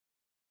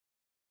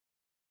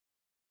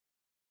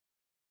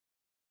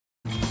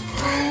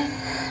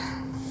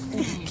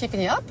keeping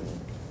you up?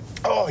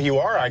 Oh, you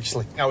are,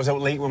 actually. I was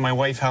out late with my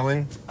wife,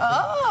 Helen.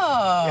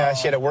 Oh. Yeah,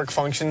 she had a work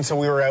function, so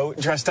we were out,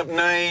 dressed up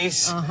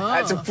nice,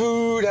 had some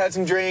food, had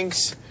some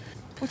drinks.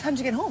 What time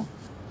did you get home?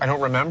 I don't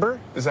remember.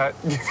 Is that...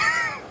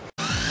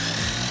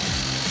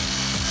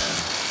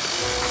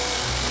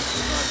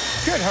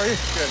 Good, how are you?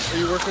 Good. Are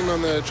you working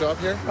on the job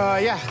here?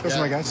 Yeah, those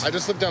are my guys. I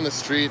just live down the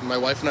street, and my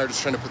wife and I are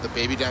just trying to put the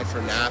baby down for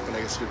a nap, and I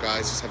guess your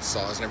guys just have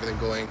saws and everything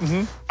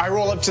going. I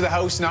roll up to the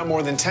house, not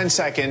more than 10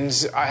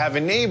 seconds. I have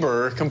a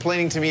neighbor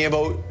complaining to me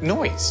about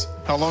noise.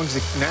 How long's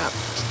the nap?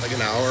 Like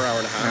an hour, hour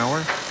and a half. An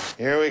hour?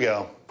 Here we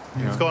go.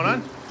 What's going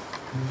on?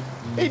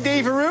 Hey,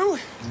 Dave-aroo.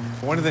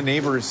 One of the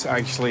neighbors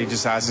actually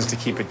just asked us to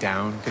keep it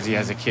down because he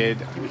has a kid.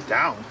 Keep it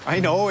down.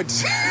 I know,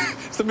 it's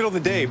it's the middle of the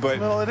day, but...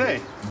 Middle of the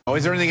day. Oh,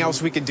 is there anything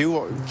else we could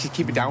do?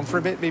 Keep it down for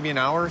a bit, maybe an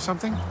hour or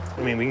something?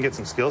 I mean, we can get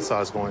some skill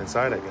saws going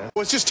inside, I guess.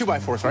 Well, it's just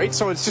 2x4s, right?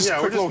 So it's just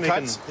quick little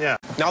cuts. Yeah.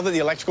 Now that the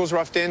electrical's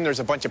roughed in, there's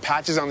a bunch of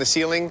patches on the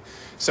ceiling,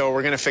 so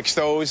we're gonna fix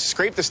those,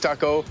 scrape the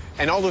stucco,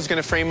 and all those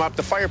gonna frame up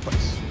the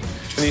fireplace.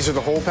 And these are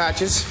the hole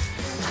patches.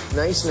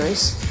 Nice,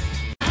 nice.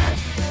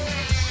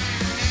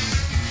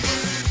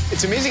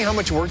 It's amazing how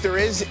much work there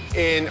is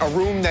in a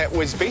room that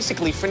was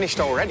basically finished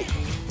already.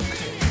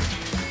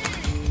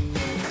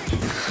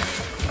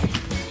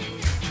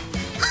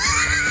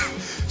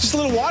 Just a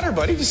little water,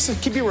 buddy, just to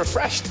keep you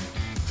refreshed.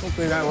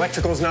 Hopefully that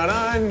electrical's not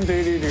on.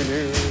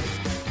 Do-do-do-do.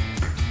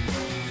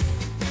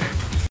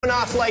 Going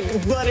off like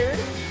butter.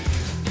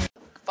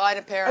 Find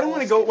a pair. I don't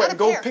want to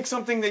go pick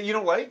something that you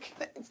don't like.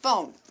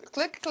 Phone.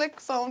 Click, click,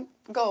 phone.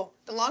 Go.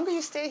 The longer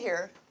you stay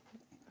here,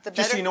 the better.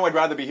 Just so you know, I'd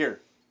rather be here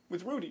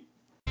with Rudy.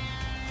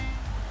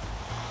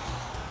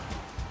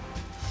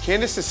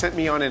 Candice has sent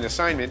me on an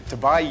assignment to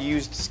buy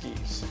used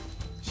skis.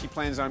 She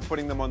plans on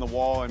putting them on the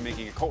wall and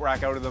making a coat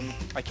rack out of them.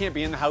 I can't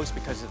be in the house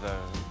because of the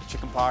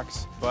chicken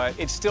pox, but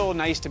it's still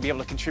nice to be able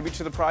to contribute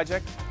to the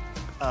project.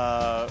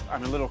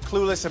 I'm a little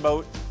clueless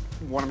about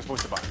what I'm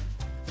supposed to buy.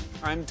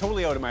 I'm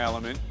totally out of my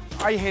element.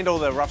 I handle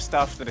the rough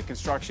stuff, the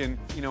construction,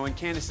 you know, and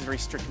Candice is very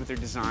strict with her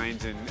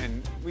designs,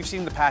 and we've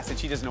seen in the past that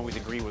she doesn't always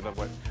agree with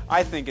what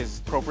I think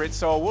is appropriate,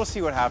 so we'll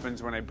see what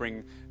happens when I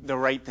bring the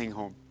right thing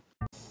home.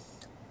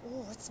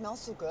 Oh, it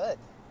smells so good.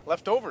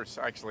 Leftovers,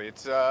 actually.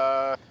 It's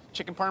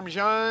chicken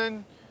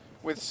parmesan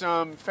with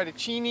some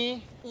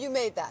fettuccine. You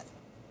made that.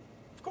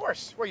 Of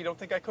course. Well, you don't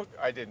think I cooked?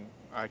 I didn't,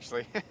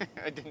 actually.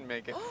 I didn't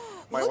make it.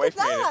 My Look wife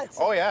at made that. it.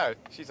 Oh, yeah.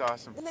 She's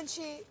awesome. And then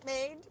she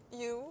made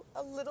you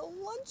a little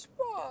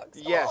lunchbox.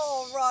 Yes.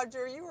 Oh,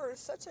 Roger, you were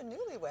such a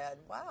newlywed.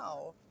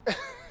 Wow.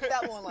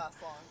 That won't last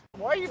long.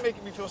 Why are you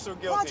making me feel so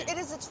guilty? Roger, it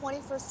is the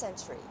 21st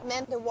century.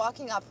 Men, they're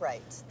walking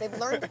upright. They've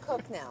learned to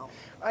cook now.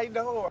 I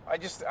know. I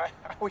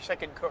wish I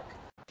could cook.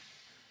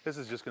 This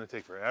is just going to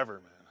take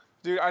forever, man.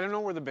 Dude, I don't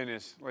know where the bin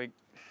is. Like,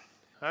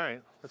 All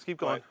right, let's keep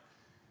going.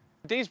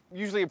 Dave's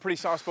usually a pretty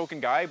soft-spoken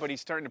guy, but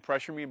he's starting to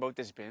pressure me about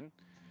this bin.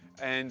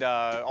 And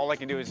all I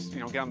can do is, you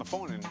know, get on the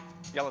phone and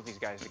yell at these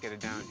guys to get it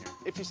down here.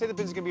 If you say the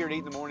bin's gonna be here at 8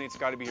 in the morning, it's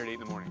gotta be here at 8 in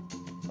the morning.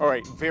 All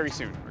right, very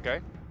soon, okay?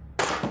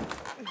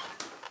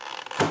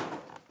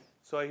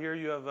 So I hear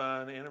you have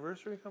an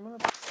anniversary coming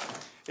up?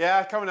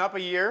 Yeah, coming up,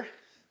 a year.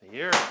 A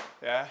year.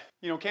 Yeah.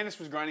 You know, Candice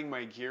was grinding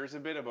my gears a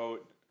bit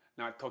about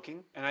not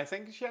cooking, and I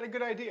think she had a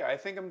good idea. I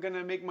think I'm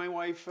gonna make my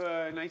wife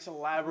a nice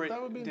elaborate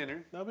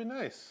dinner. That would be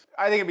nice.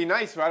 I think it'd be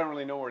nice, but I don't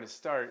really know where to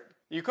start.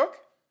 You cook?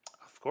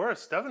 Of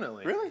course,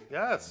 definitely. Really?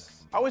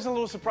 Yes. I was a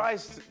little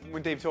surprised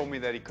when Dave told me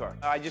that he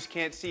cooked. I just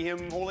can't see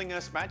him holding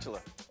a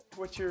spatula.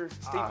 What's your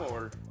staple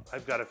or?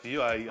 I've got a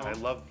few. I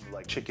love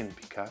like chicken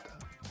piccata.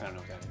 I don't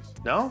know what that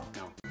is. No?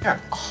 No. Here.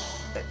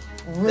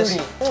 Rudy.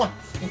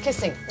 I'm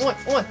kissing. Oh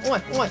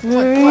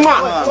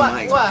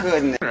my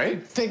goodness.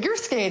 Right? Figure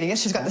skating.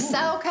 She's got the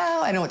sow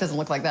cow. I know it doesn't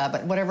look like that,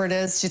 but whatever it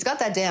is, she's got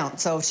that down.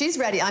 So she's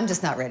ready. I'm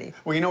just not ready.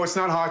 Well, you know, it's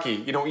not hockey.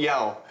 You don't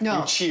yell. No.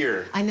 You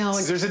cheer. I know.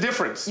 There's a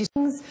difference.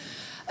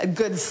 A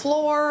good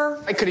floor.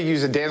 I could have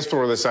used a dance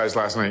floor this size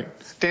last night.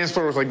 Dance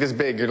floor was like this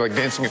big. You're like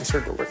dancing in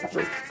circles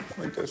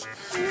like this.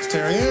 It's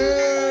tearing.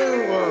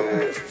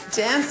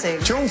 Dancing.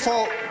 It's your own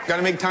fault. Got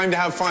to make time to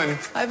have fun.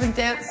 I haven't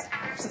danced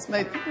since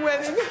my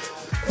wedding.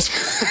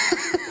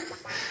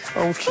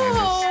 Oh, Candice.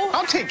 Oh.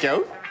 I'll take you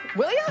out.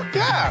 Will you?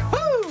 Yeah.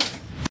 Woo!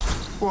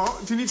 Well,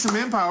 if you need some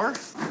manpower,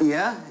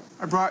 Yeah?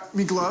 I brought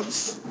me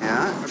gloves.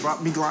 Yeah? I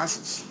brought me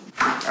glasses.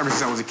 Ever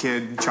since I was a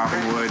kid,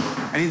 chopping wood,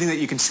 anything that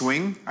you can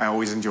swing, I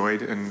always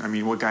enjoyed. And I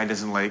mean, what guy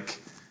doesn't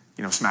like,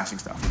 you know, smashing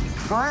stuff?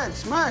 Go ahead,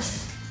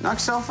 smash. Knock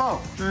yourself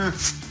out.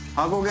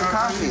 I'll go get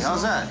coffee.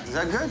 How's that? Is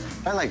that good?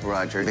 I like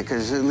Roger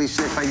because at least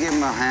if I give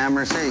him a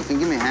hammer, say, you can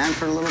give me a hand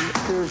for a little bit,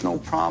 there's no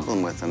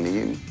problem with him.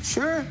 You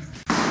sure?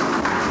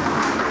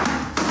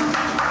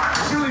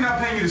 Surely not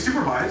paying you to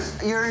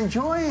supervise. You're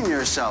enjoying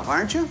yourself,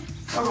 aren't you?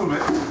 A little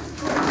bit.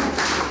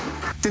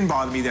 Didn't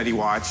bother me that he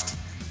watched.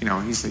 You know,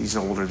 he's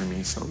older than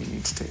me, so he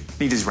needs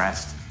his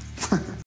rest.